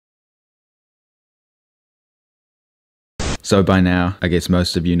So by now, I guess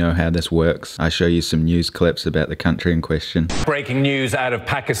most of you know how this works. I show you some news clips about the country in question. Breaking news out of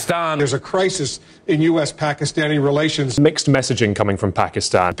Pakistan. There's a crisis in U.S.-Pakistani relations. Mixed messaging coming from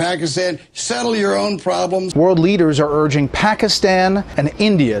Pakistan. Pakistan, settle your own problems. World leaders are urging Pakistan and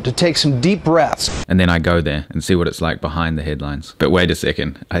India to take some deep breaths. And then I go there and see what it's like behind the headlines. But wait a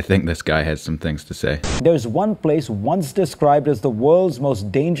second, I think this guy has some things to say. There's one place once described as the world's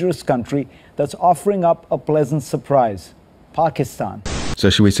most dangerous country that's offering up a pleasant surprise. Pakistan. So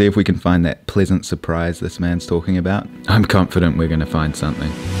should we see if we can find that pleasant surprise this man's talking about? I'm confident we're going to find something.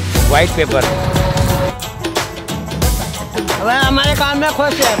 White paper. हमारे काम में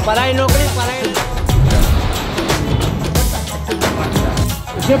खुश है पढ़ाई नौकरी पढ़ाई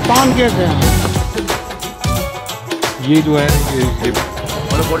इसे पान कहते हैं ये जो है ये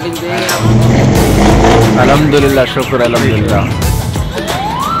और कोटिंग देंगे आप अल्हम्दुलिल्लाह शुक्र अल्हम्दुलिल्लाह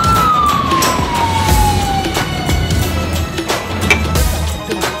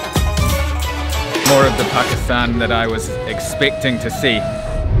More of the Pakistan that I was expecting to see.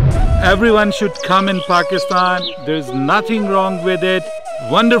 Everyone should come in Pakistan. There's nothing wrong with it.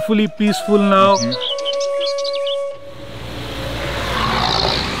 Wonderfully peaceful now.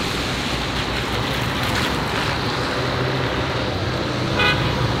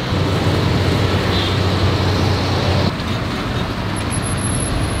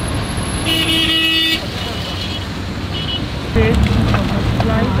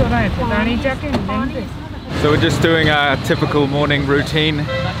 So we're just doing a typical morning routine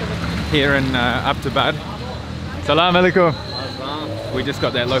here in Ahmedabad. Salam alaikum. We just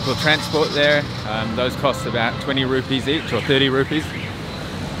got that local transport there. Those cost about 20 rupees each or 30 rupees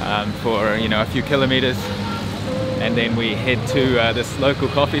for a few kilometers. And then we head to this local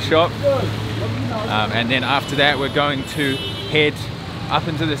coffee shop. And then after that we're going to head up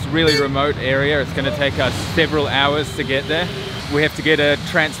into this really remote area. It's going to take us several hours to get there. We have to get a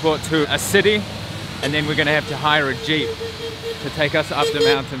transport to a city, and then we're going to have to hire a jeep to take us up the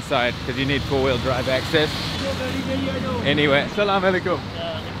mountainside because you need four-wheel drive access. Anyway, salam alaikum.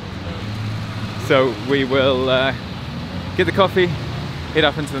 So we will get the coffee, head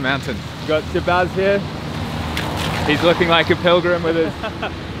up into the mountains. We've got Shabazz here. He's looking like a pilgrim with his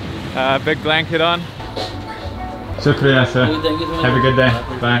big blanket on. Shukriya, sir. Have a good day.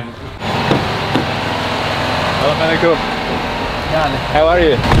 Bye. Salam alaikum. How are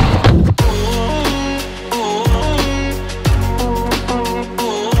you?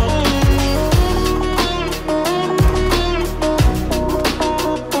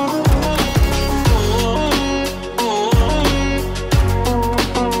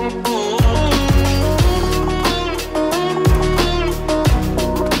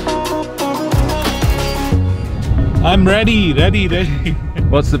 I'm ready.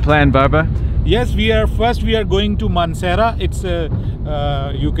 What's the plan, Baba? Yes, we are going to Mansehra. It's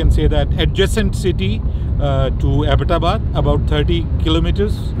you can say that adjacent city to Ahmedabad, about 30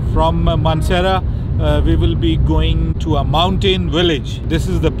 kilometers. From Mansehra, we will be going to a mountain village. This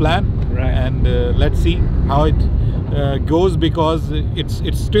is the plan, right. And let's see how it goes because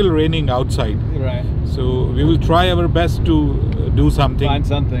it's still raining outside. Right. So we will try our best to do something. Find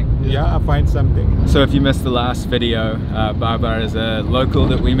something. Yeah, find something. So if you missed the last video, Baba is a local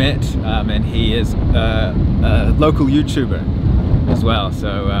that we met, and he is a local YouTuber as well.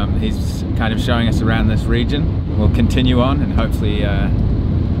 So he's kind of showing us around this region. We'll continue on and hopefully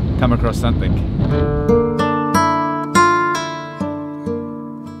come across something.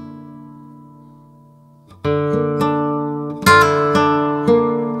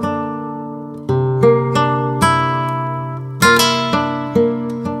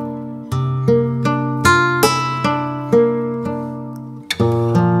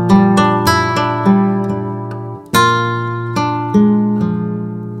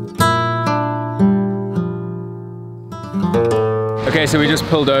 Okay, so we just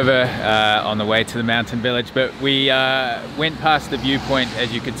pulled over on the way to the mountain village, but we went past the viewpoint,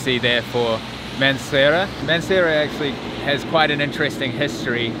 as you could see there, for Mansehra. Mansehra actually has quite an interesting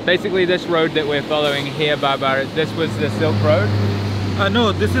history. Basically, this road that we're following here, Baba, this was the Silk Road?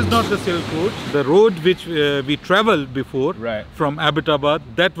 No, this is not the Silk Road. The road which we traveled before, right, from Ahmedabad,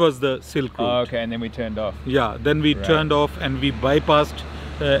 that was the Silk Road. Oh, okay, and then we turned off. Yeah, then we turned off and we bypassed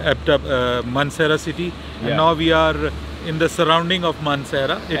Mansehra city, and now we are in the surrounding of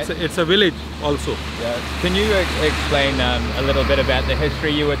Mansehra. It's a village also. Yeah. Can you explain a little bit about the history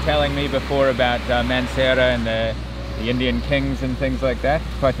you were telling me before about Mansehra and the Indian kings and things like that?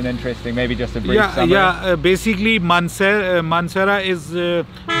 Quite an interesting, maybe just a brief summary. Yeah, basically Mansehra is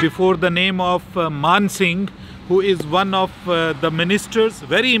before the name of Man Singh, who is one of the ministers,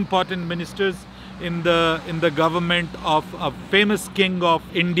 very important ministers in the government of a famous king of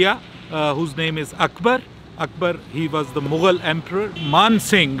India, whose name is Akbar. Akbar, he was the Mughal emperor. Man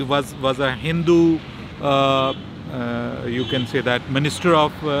Singh was a Hindu, you can say that, minister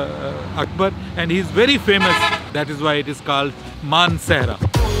of Akbar, and he's very famous. That is why it is called Mansehra.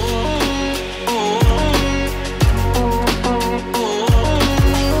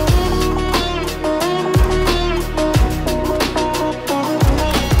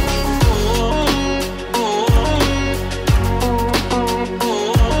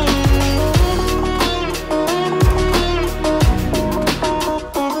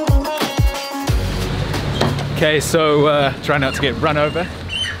 Okay, so try not to get run over.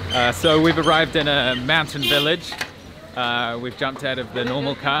 So we've arrived in a mountain village. We've jumped out of the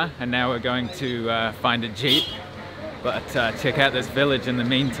normal car and now we're going to find a Jeep. But check out this village in the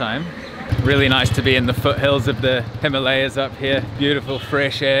meantime. Really nice to be in the foothills of the Himalayas up here. Beautiful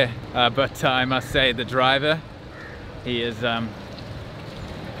fresh air. But I must say the driver, he is a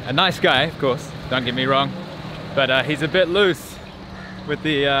nice guy, of course, don't get me wrong. But he's a bit loose with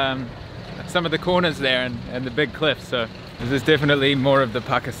the some of the corners there and the big cliffs. So this is definitely more of the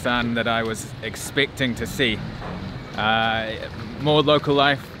Pakistan that I was expecting to see. More local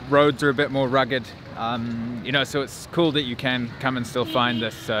life, roads are a bit more rugged, you know, so it's cool that you can come and still find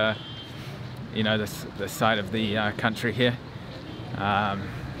this, you know, this side of the country here.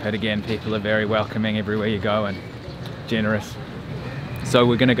 But again, people are very welcoming everywhere you go and generous. So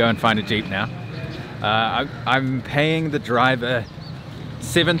we're gonna go and find a Jeep now. I'm paying the driver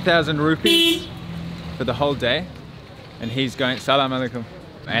 7,000 rupees for the whole day, and he's going, Salam alaikum,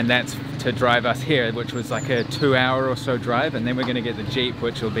 and that's to drive us here, which was like a 2-hour or so drive, and then we're going to get the Jeep,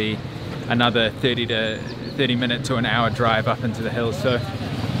 which will be another 30 minute to an hour drive up into the hills, so,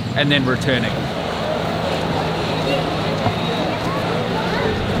 and then returning.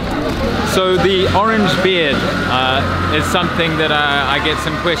 So the orange beard is something that I get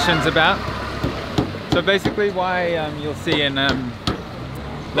some questions about. So basically why you'll see in a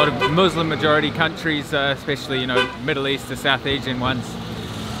lot of Muslim majority countries, especially, you know, Middle East to South Asian ones,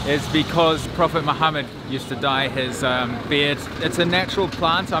 is because Prophet Muhammad used to dye his beard. It's a natural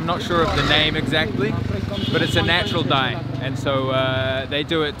plant, I'm not sure of the name exactly, but it's a natural dye, and so they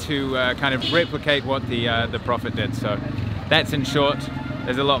do it to kind of replicate what the Prophet did. So that's in short.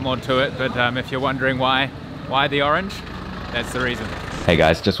 There's a lot more to it, but if you're wondering why the orange, that's the reason. Hey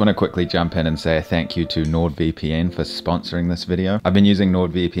guys, just want to quickly jump in and say a thank you to NordVPN for sponsoring this video. I've been using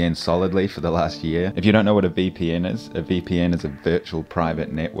NordVPN solidly for the last year. If you don't know what a VPN is a virtual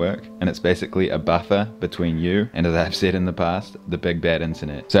private network, and it's basically a buffer between you and, as I've said in the past, the big bad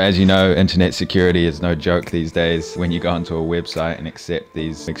internet. So as you know, internet security is no joke these days. When you go onto a website and accept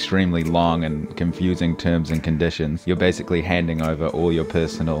these extremely long and confusing terms and conditions, you're basically handing over all your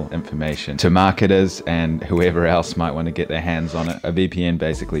personal information to marketers and whoever else might want to get their hands on it. A VPN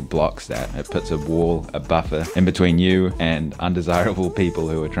basically blocks that. It puts a wall, a buffer in between you and undesirable people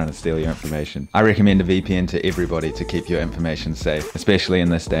who are trying to steal your information. I recommend a VPN to everybody to keep your information safe, especially in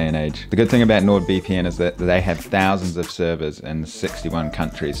this day and age. The good thing about NordVPN is that they have thousands of servers in 61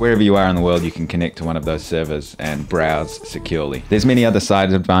 countries. Wherever you are in the world, you can connect to one of those servers and browse securely. There's many other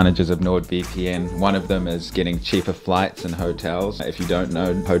side advantages of NordVPN. One of them is getting cheaper flights and hotels. If you don't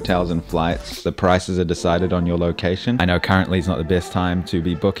know, hotels and flights, the prices are decided on your location. I know currently is not the best time to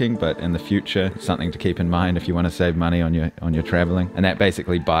be booking, but in the future, it's something to keep in mind if you want to save money on your traveling. And that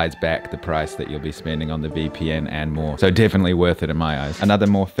basically buys back the price that you'll be spending on the VPN and more. So definitely worth it in my eyes. Another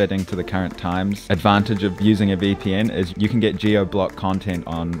more fitting to the current times advantage of using a VPN is you can get geo-block content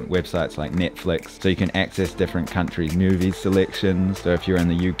on websites like Netflix, so you can access different countries' movie selections. So if you're in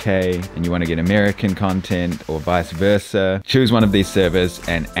the UK and you want to get American content or vice versa, choose one of these servers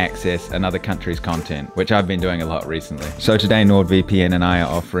and access another country's content, which I've been doing a lot recently. So today NordVPN and I are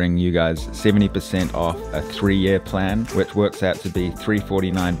offering you guys 70% off a 3-year plan, which works out to be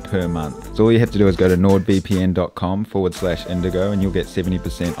 $349 per month. So all you have to do is go to nordvpn.com/indigo and you'll get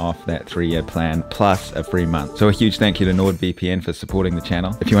 70% off that 3-year plan plus a free month. So a huge thank you to NordVPN for supporting the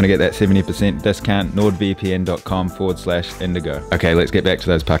channel. If you want to get that 70% discount, nordvpn.com/indigo. Okay, let's get back to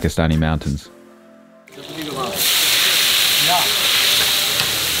those Pakistani mountains.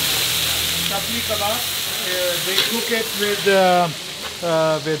 They cook it with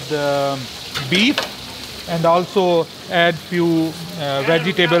beef and also add few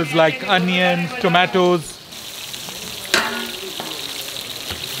vegetables like onions, tomatoes.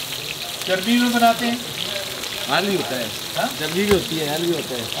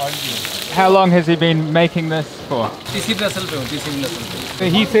 How long has he been making this for? He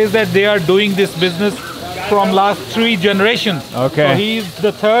says that they are doing this business from last 3 generations. Okay. So he's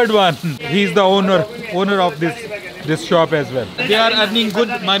the third one. He's the owner of this shop as well. They are earning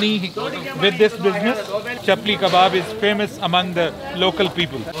good money with this business. Chapli kebab is famous among the local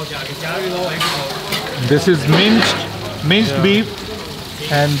people. This is minced beef,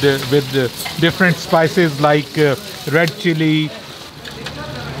 and with different spices like red chili.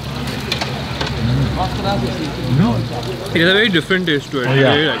 It has a very different taste to it.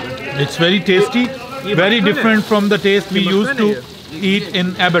 Yeah. I really like it. It's very tasty, very different from the taste we used to eat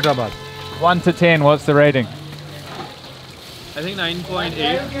in Ahmedabad. 1 to 10, what's the rating? I think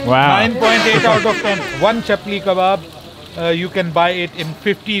 9.8. Wow. 9.8 out of 10. One chapli kebab, you can buy it in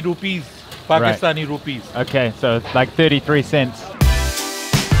 50 rupees, Pakistani rupees. Okay, so it's like 33 cents.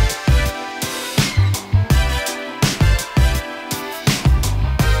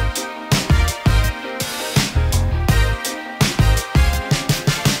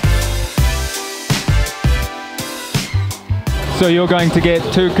 So you're going to get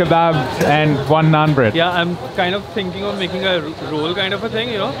 2 kebabs and 1 naan bread? Yeah, I'm kind of thinking of making a roll kind of a thing,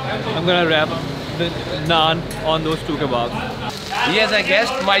 you know. I'm gonna wrap the naan on those 2 kebabs. Yes, I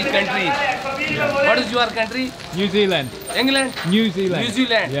guessed my country. What is your country? New Zealand. England? New Zealand. New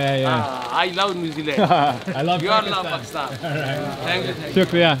Zealand? Yeah, yeah. I love New Zealand. I love You Pakistan. love Pakistan. All right. Thank you.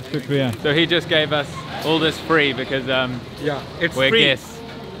 Shukriya, shukriya. So he just gave us all this free because Yeah, it's we're free. guests.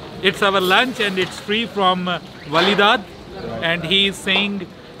 It's our lunch and it's free from Walidad. And he is saying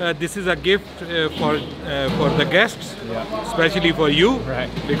this is a gift for the guests, especially for you,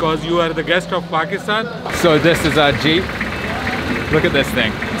 because you are the guest of Pakistan. So this is our Jeep. Look at this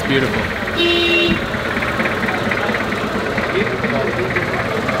thing, it's beautiful.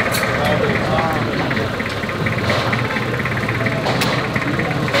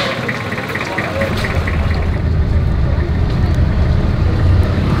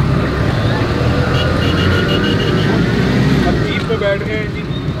 बैठ गए जी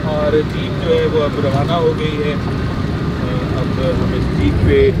और jeep जो है वो अब रवाना हो गई है। अब हम इस जीप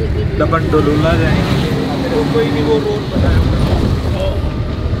पे लपन डोलूला जाएंगे। तो कोई नहीं, वो रोड बताया।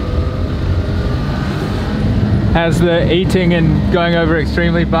 How's the eating and going over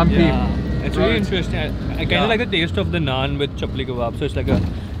extremely bumpy? Yeah, it's really interesting. I kind of like the taste of the naan with chapli kebab. So it's like a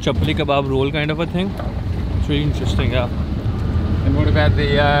chapli kebab roll kind of a thing. It's really interesting, yeah. And what about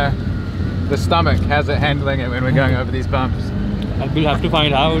the stomach? How's it handling it when we're going over these bumps? We'll have to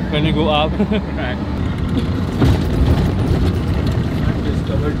find out when we go up. Right.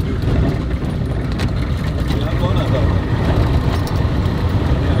 Discovered beauty.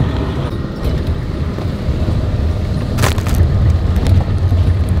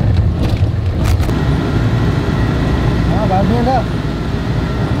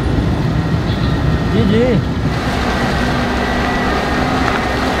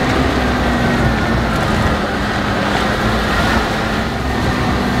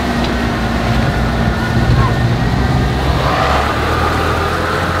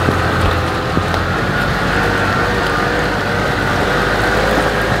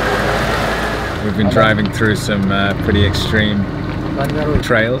 We've been driving through some pretty extreme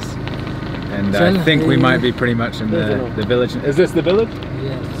trails, and I think we might be pretty much in the village. Is this the village?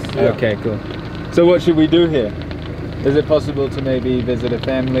 Yes. Okay, cool. So what should we do here? Is it possible to maybe visit a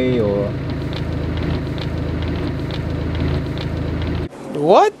family or?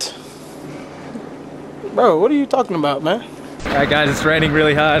 What? Bro, what are you talking about, man? Alright guys, it's raining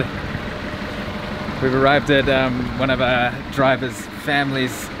really hard. We've arrived at one of our driver's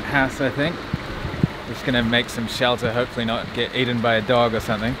family's house, I think. Just gonna make some shelter, hopefully not get eaten by a dog or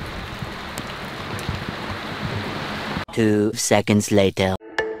something. 2 seconds later.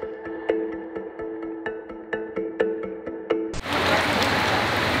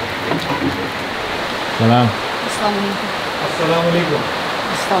 Salam. Assalamualaikum.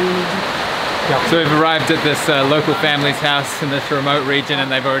 So we've arrived at this local family's house in this remote region, and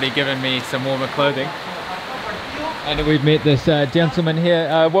they've already given me some warmer clothing. And we've met this gentleman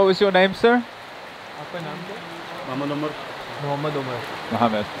here. What was your name, sir? Muhammad Umar.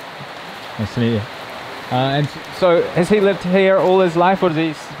 Mohammed. Nice to meet you. And so, has he lived here all his life, or does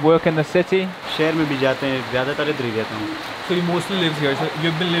he work in the city? शहर में भी जाते हैं, ज़्यादातर इधर ही रहता हूँ. So he mostly lives here. So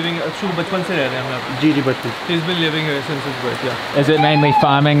you've been living. बचपन से रह रहे हैं हम यहाँ. जी बचपन. He's been living here since his birth. Yeah. Is it mainly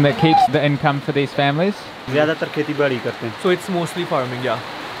farming that keeps the income for these families? ज़्यादातर खेती बाड़ी करते हैं. So it's mostly farming, yeah.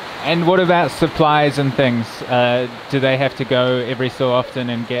 And what about supplies and things? Do they have to go every so often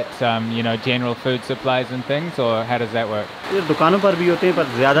and get, you know, general food supplies and things, or how does that work? ये दुकानों पर भी होते हैं, पर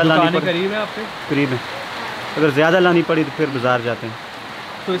ज़्यादा लानी पड़ती है. करीब है आपके? करीब है. अगर ज़्यादा लानी पड़ी तो फिर बाजार जाते हैं.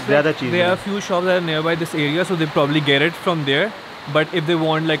 So there are a few shops that are nearby this area, so they probably get it from there. But if they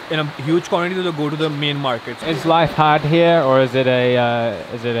want like in a huge quantity, they'll go to the main markets. Is life hard here, or is it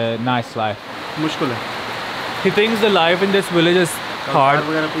a nice life? मुश्किल है. He thinks the life in this village is hard.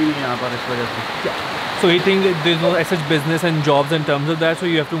 So he thinks that there's no such business and jobs in terms of that. So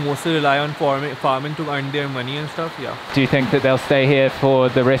you have to mostly rely on farming to earn their money and stuff. Yeah. Do you think that they'll stay here for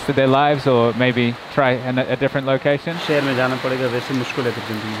the rest of their lives, or maybe try a different location? शहर में जाना पड़ेगा, वैसे मुश्किल है फिर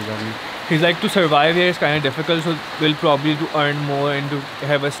जिंदगी गुजारनी. He's like, to survive here is kind of difficult, so we'll probably to earn more and to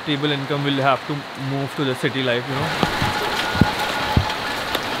have a stable income, we'll have to move to the city life, you know.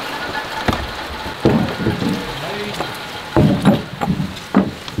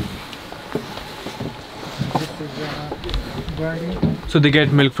 So they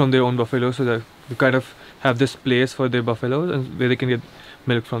get milk from their own buffaloes, so they kind of have this place for their buffaloes and where they can get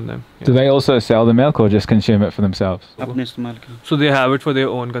milk from them. Yeah. Do they also sell the milk or just consume it for themselves? So they have it for their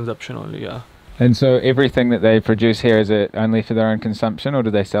own consumption only, yeah. And so everything that they produce here, is it only for their own consumption, or do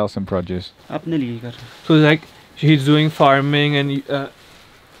they sell some produce? So like he's doing farming and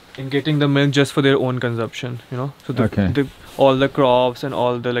getting the milk just for their own consumption, you know. So all the crops and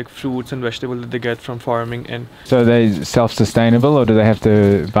all the like fruits and vegetables that they get from farming. And so are they self-sustainable, or do they have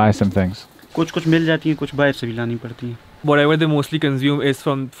to buy some things? कुछ मिल जाती है, कुछ बाहर से भी लानी पड़ती है. Whatever they mostly consume is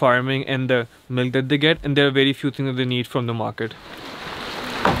from farming and the milk that they get, and there are very few things that they need from the market.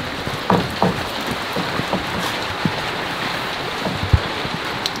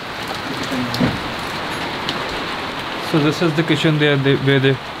 So this is the kitchen there, where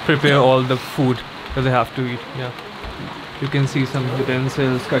they prepare all the food that they have to eat. Yeah, you can see some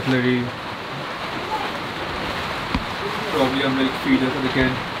utensils, cutlery, probably a milk feeder for the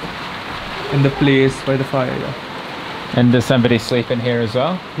can, in the place by the fire. Yeah. And does somebody sleep in here as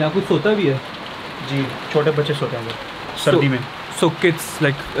well? यहाँ कुछ सोता भी है. जी, छोटे बच्चे सोते हैं सर्दी में. So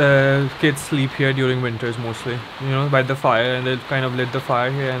kids sleep here during winters mostly, you know, by the fire, and they kind of lit the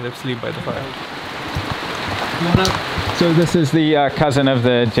fire here and they sleep by the fire. So this is the cousin of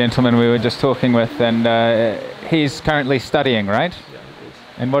the gentleman we were just talking with, and he's currently studying, right? Yeah, it is.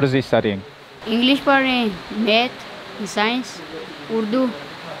 And what is he studying? English पढ़ रहे हैं, Math, Science, Urdu,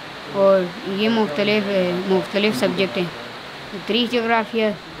 और ये मुख्तलिफ subject हैं. Greek geography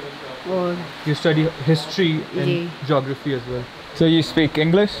और You study history and geography as well. So you speak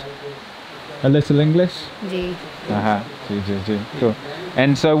English? A little English? Ji. Cool.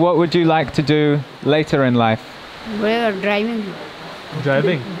 And so what would you like to do later in life? Driving.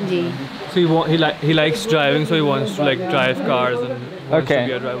 Driving? Ji. So he likes driving, so he wants to like drive cars and wants to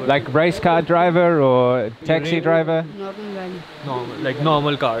be a driver. Like race car driver or taxi driver?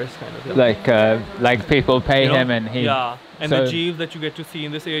 Normal cars kind of. Like people pay him and he. Yeah. And the jeeps that you get to see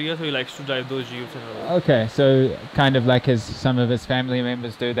in this area, so he likes to drive those jeeps and all. Okay, so kind of like some of his family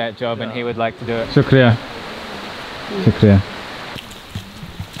members do that job, and he would like to do it. Shukriya. Shukriya.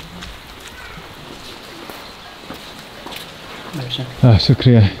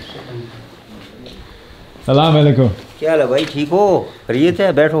 Shukriya. Assalamu alaikum. क्या हाल है भाई, ठीक हो? खैरियत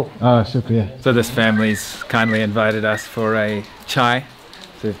है, बैठो. Shukriya. So this family's kindly invited us for a chai.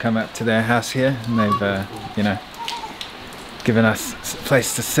 So we've come up to their house here, and they've, given us a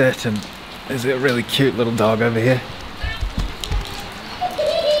place to sit, and there's a really cute little dog over here.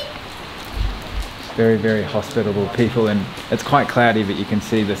 Very, very hospitable people, and it's quite cloudy, but you can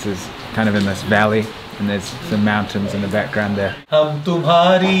see this is kind of in this valley, and there's some mountains in the background there. हम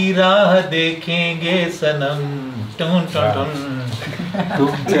तुम्हारी राह देखेंगे सनम, टुन टुन टुन.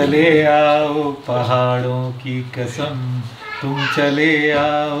 तुम चले आओ पहाड़ों की कसम, तुम चले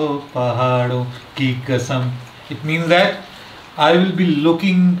आओ पहाड़ों की कसम. It means that I will be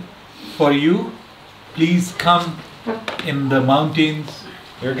looking for you. Please come in the mountains.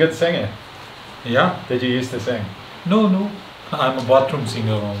 You're a good singer. Yeah. Did you used to sing? No. I'm a bathroom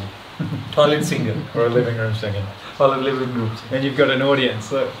singer only. Toilet singer. Or a living room singer? Or a living room singer. And you've got an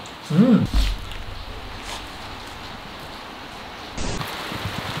audience, look.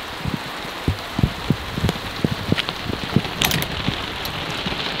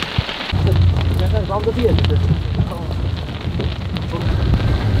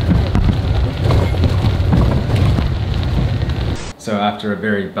 So after a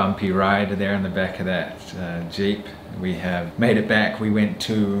very bumpy ride there in the back of that Jeep, we have made it back. We went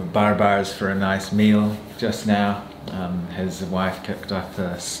to Barbar's for a nice meal just now. His wife cooked up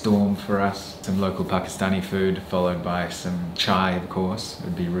a storm for us. Some local Pakistani food, followed by some chai, of course. It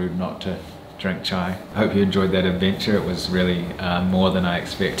would be rude not to drink chai. I hope you enjoyed that adventure. It was really more than I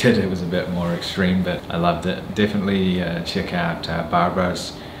expected. It was a bit more extreme, but I loved it. Definitely check out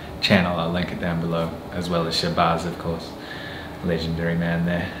Barbar's channel. I'll link it down below, as well as Shabazz, of course. Legendary man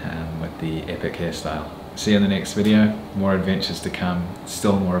there with the epic hairstyle. See you in the next video. More adventures to come,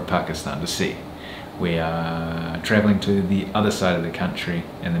 still more of Pakistan to see. We are traveling to the other side of the country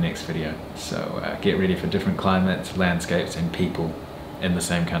in the next video. So get ready for different climates, landscapes and people in the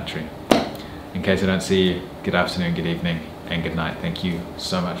same country. In case I don't see you, good afternoon, good evening and good night. Thank you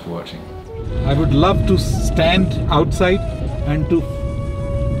so much for watching. I would love to stand outside and to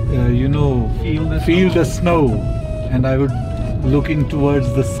feel the snow, and I would looking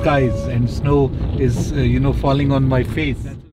towards the skies and snow is falling on my face.